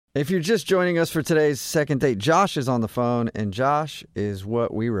If you're just joining us for today's second date, Josh is on the phone, and Josh is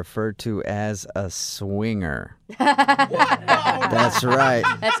what we refer to as a swinger. That's right.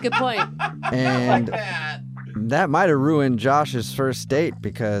 That's a good point. And that might have ruined Josh's first date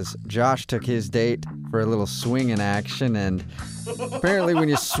because Josh took his date for a little swinging action, and apparently when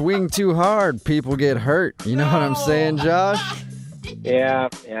you swing too hard, people get hurt. You know what I'm saying, Josh? Yeah,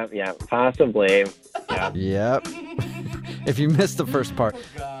 possibly. Yeah. Yep. If you missed the first part,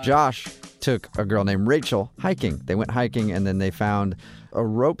 Josh took a girl named Rachel hiking. They went hiking and then they found a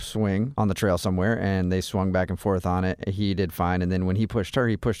rope swing on the trail somewhere and they swung back and forth on it. He did fine. And then when he pushed her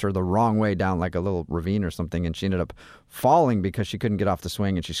the wrong way down like a little ravine or something, and she ended up falling because she couldn't get off the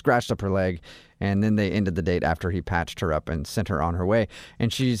swing and she scratched up her leg. And then they ended the date after he patched her up and sent her on her way.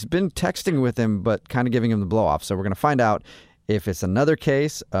 And she's been texting with him but kind of giving him the blow off. So we're going to find out if it's another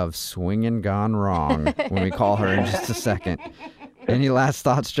case of swinging gone wrong when we call her in just a second. Any last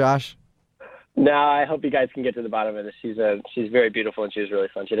thoughts, Josh? No, I hope you guys can get to the bottom of this. She's very beautiful and she's really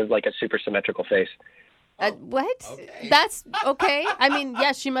fun. She has like a super symmetrical face. What? Okay. That's okay. I mean,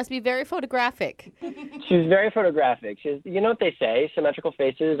 yes, she must be very photographic. She's very photographic. You know what they say? Symmetrical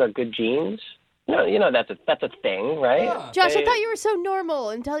faces are good genes. No, you know that's a thing, right? Yeah. Josh, I thought you were so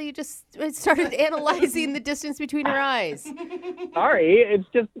normal until you just started analyzing the distance between her eyes. Sorry, it's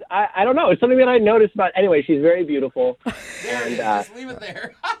just I don't know. It's something that I noticed about. Anyway, she's very beautiful. There it is. Just leave it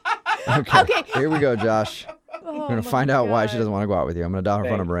there. Okay. Here we go, Josh. Oh, We're going to find out why she doesn't want to go out with you. I'm going to dial her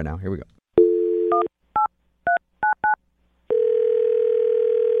phone number right now. Here we go.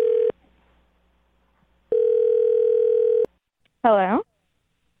 Hello.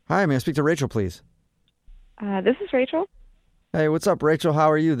 Hi, may I speak to Rachel, please? This is Rachel. Hey, what's up, Rachel? How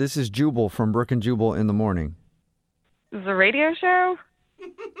are you? This is Jubal from Brook and Jubal in the Morning. This is a radio show?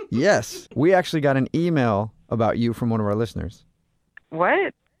 Yes, we actually got an email about you from one of our listeners.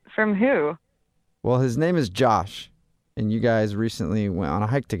 What? From who? Well, his name is Josh, and you guys recently went on a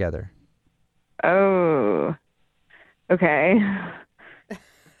hike together. Oh. Okay.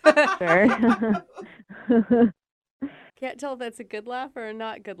 Sure. Can't tell if that's a good laugh or a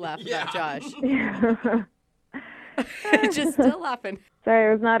not good laugh Yeah. about Josh. Just still laughing. Sorry,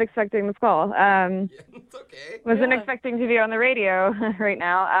 I was not expecting this call. It's okay. Wasn't Yeah. expecting to be on the radio right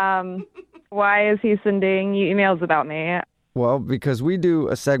now. Why is he sending you emails about me? Well, because we do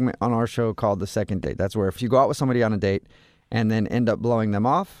a segment on our show called The Second Date. That's where if you go out with somebody on a date and then end up blowing them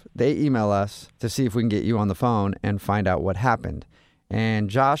off, they email us to see if we can get you on the phone and find out what happened. And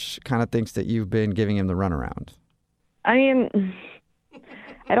Josh kind of thinks that you've been giving him the runaround. I mean,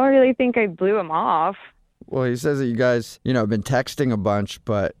 I don't really think I blew him off. Well, he says that you guys, have been texting a bunch,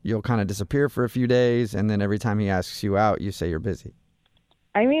 but you'll kind of disappear for a few days, and then every time he asks you out, you say you're busy.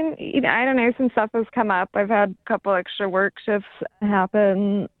 I mean, I don't know. Some stuff has come up. I've had a couple extra work shifts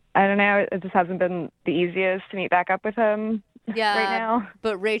happen. I don't know. It just hasn't been the easiest to meet back up with him Yeah. right now.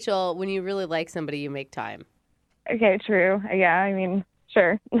 But Rachel, when you really like somebody, you make time. Okay, true. Yeah, I mean,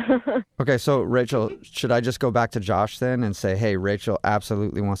 sure. Okay, so Rachel, should I just go back to Josh then and say, hey, Rachel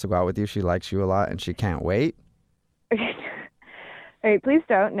absolutely wants to go out with you. She likes you a lot, and she can't wait? Okay. All right, please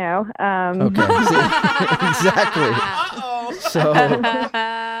don't. No. Okay, see, exactly. Uh-oh. So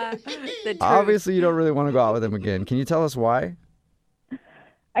The truth. obviously you don't really want to go out with him again. Can you tell us why?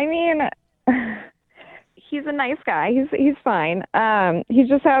 I mean, he's a nice guy. He's fine. He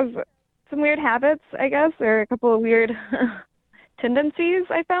just has some weird habits, I guess, or a couple of weird tendencies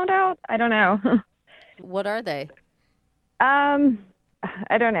I found out. I don't know. What are they?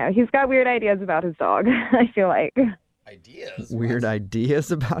 I don't know. He's got weird ideas about his dog, I feel like. Ideas. Weird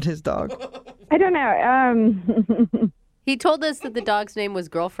ideas about his dog? I don't know. He told us that the dog's name was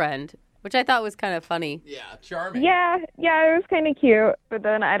Girlfriend, which I thought was kind of funny. Yeah, charming. Yeah, it was kind of cute, but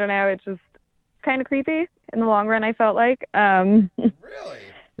then I don't know, it's just kind of creepy in the long run, I felt like. Really?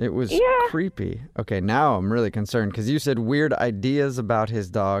 It was Yeah. creepy. Okay, now I'm really concerned because you said weird ideas about his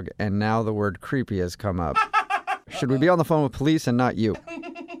dog, and now the word creepy has come up. Should we be on the phone with police and not you?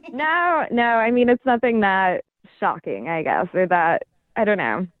 No, I mean, it's nothing that shocking, I guess, or that, I don't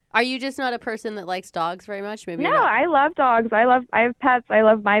know. Are you just not a person that likes dogs very much? Maybe No, you're not. I love dogs. I have pets. I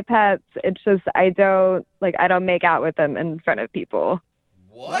love my pets. It's just I don't make out with them in front of people.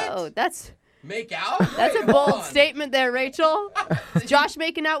 What? Oh, that's Make out? a Wait, bold hold on. statement there, Rachel. Is Josh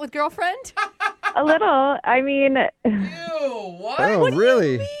making out with Girlfriend? A little. I mean, it Ew, what? Oh,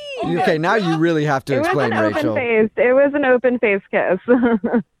 really? Okay, now you really have to was explain, an Rachel. open face kiss.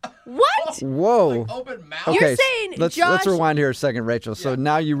 What? Whoa. Like open mouth? Okay, You're saying let's Josh- rewind here a second, Rachel. So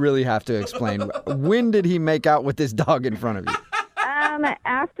now you really have to explain. When did he make out with his dog in front of you?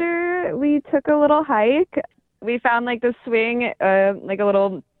 After we took a little hike, we found like the swing, like a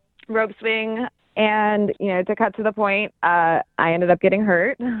little rope swing. And, to cut to the point, I ended up getting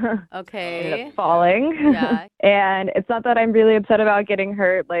hurt. Ended Okay. up falling. Yeah. And it's not that I'm really upset about getting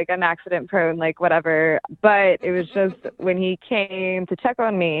hurt, like I'm accident prone, like whatever. But it was just when he came to check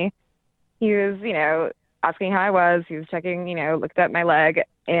on me, he was, asking how I was. He was checking, looked at my leg.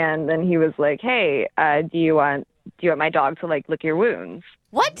 And then he was like, hey, do you want my dog to like lick your wounds?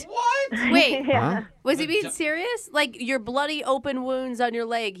 What? What? Wait, Huh? was he being serious? Like your bloody open wounds on your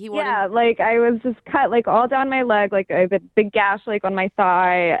leg? He wanted. Yeah, like I was just cut like all down my leg, like I have a big gash like on my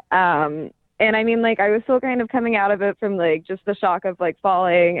thigh. And I mean, like I was still kind of coming out of it from like just the shock of like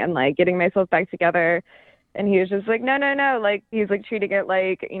falling and like getting myself back together. And he was just like, no, like he's like treating it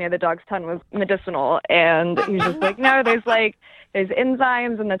like, the dog's tongue was medicinal. And he was just like, no, there's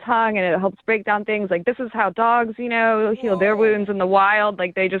enzymes in the tongue and it helps break down things. Like this is how dogs, heal their wounds in the wild.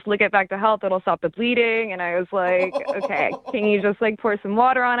 Like they just lick it back to health. It'll stop the bleeding. And I was like, okay, can you just like pour some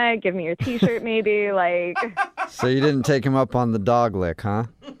water on it? Give me your t-shirt maybe? Like. So you didn't take him up on the dog lick, huh?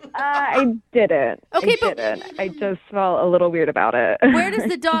 I didn't. Okay, I but- didn't. I just felt a little weird about it. Where does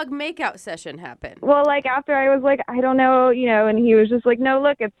the dog makeout session happen? Well, like after I was like, I don't know, and he was just like, no,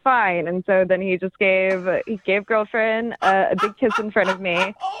 look, it's fine. And so then he just gave girlfriend a big kiss in front of me.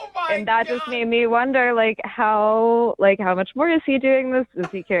 Oh my And that God. just made me wonder, how much more is he doing this? Is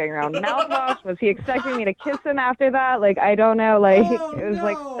he carrying around mouthwash? Was he expecting me to kiss him after that? Like, I don't know. Like, Oh, it was no.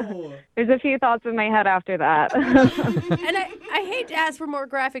 like, there's a few thoughts in my head after that. And I hate to ask for more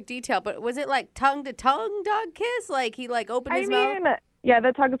graphic detail, but was it like tongue to tongue dog kiss? Like he like opened his mouth? Yeah,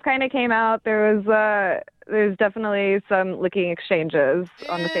 the tongues kind of came out. There's definitely some licking exchanges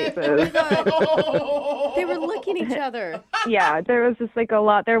on the faces. They were licking each other. Yeah, there was just like a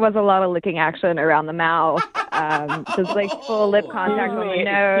lot. There was a lot of licking action around the mouth. Just like full lip contact on the Excuse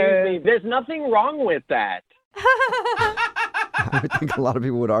nose. me. There's nothing wrong with that. I would think a lot of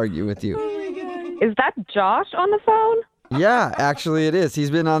people would argue with you. Is that Josh on the phone? Yeah, actually it is. He's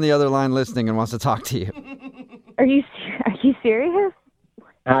been on the other line listening and wants to talk to you. Are you serious?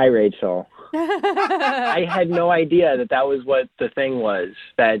 Hi, Rachel. I had no idea that was what the thing was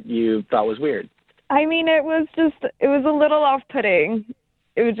that you thought was weird. I mean, it was a little off-putting.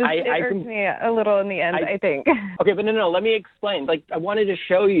 It was just, it irked me a little in the end, I think. Okay, but no, let me explain. Like, I wanted to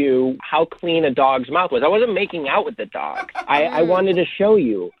show you how clean a dog's mouth was. I wasn't making out with the dog. I wanted to show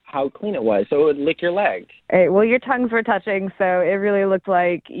you how clean it was, so it would lick your leg. All right, well, your tongues were touching, so it really looked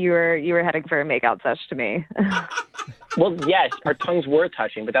like you were heading for a makeout sesh to me. Well, yes, our tongues were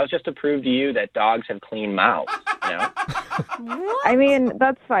touching, but that was just to prove to you that dogs have clean mouths, I mean,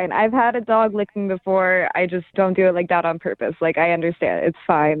 that's fine. I've had a dog lick me before. I just don't do it like that on purpose. Like, I understand. It's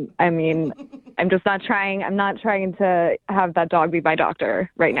fine. I mean, I'm not trying to have that dog be my doctor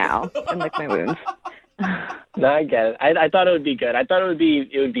right now and lick my wounds. No, I get it. I thought it would be good. I thought it would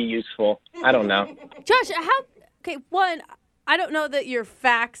be useful. I don't know. Josh, one, I don't know that your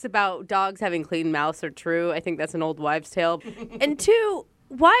facts about dogs having clean mouths are true. I think that's an old wives' tale. And two,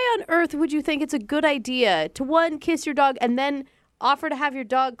 why on earth would you think it's a good idea to, one, kiss your dog and then offer to have your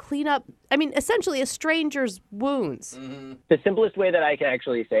dog clean up, essentially a stranger's wounds? Mm-hmm. The simplest way that I can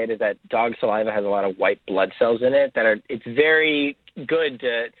actually say it is that dog saliva has a lot of white blood cells in it it's very good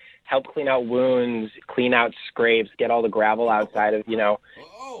to help clean out wounds, clean out scrapes, get all the gravel outside of,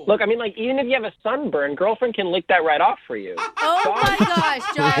 Oh. Look, even if you have a sunburn, girlfriend can lick that right off for you. Oh my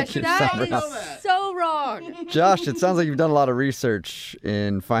gosh, Josh, Your that sunburn. is so wrong. Josh, it sounds like you've done a lot of research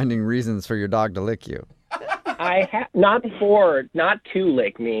in finding reasons for your dog to lick you. I have not to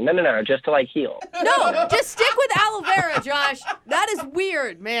lick me. No, just to heal. No, just stick with aloe vera, Josh. That is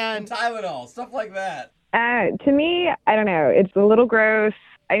weird, man. Tylenol, stuff like that. To me, I don't know. It's a little gross.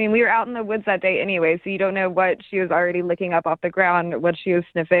 I mean, we were out in the woods that day anyway, so you don't know what she was already licking up off the ground, what she was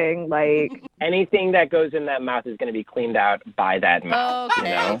sniffing. Like, Anything that goes in that mouth is going to be cleaned out by that mouth. Okay,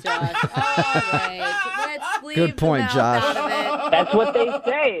 Josh. All right. Let's leave Good point, the mouth Josh. out of it.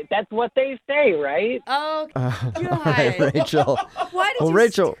 That's what they say, right? Oh, All God. right, Rachel. Why did Well, you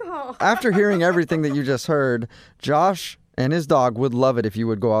Rachel, Oh. after hearing everything that you just heard, Josh and his dog would love it if you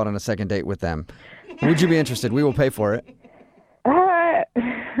would go out on a second date with them. Would you be interested? We will pay for it.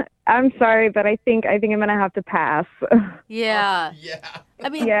 I'm sorry, but I think I'm gonna have to pass. Yeah. Yeah.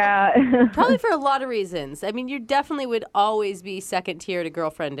 Yeah. Probably for a lot of reasons. You definitely would always be second tier to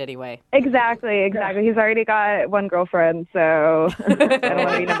girlfriend anyway. Exactly. He's already got one girlfriend, so I don't want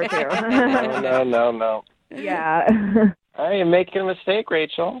to be number two. No. Yeah. I am making a mistake,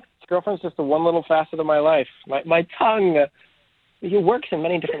 Rachel. This girlfriend's just the one little facet of my life. My tongue, it works in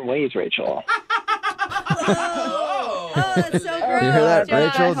many different ways, Rachel. Oh, that's so gross. You hear that,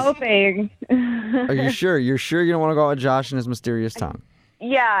 Josh. Rachel? I'm hoping. Are you sure? You're sure you don't want to go out with Josh and his mysterious tongue?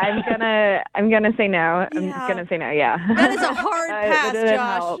 I'm gonna say no. I'm Yeah. gonna say no. Yeah. That is a hard pass, It didn't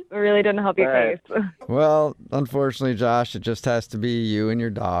Josh. help. It really didn't help your All right. case. Well, unfortunately, Josh, it just has to be you and your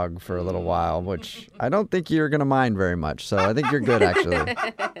dog for a little while, which I don't think you're going to mind very much. So I think you're good, actually.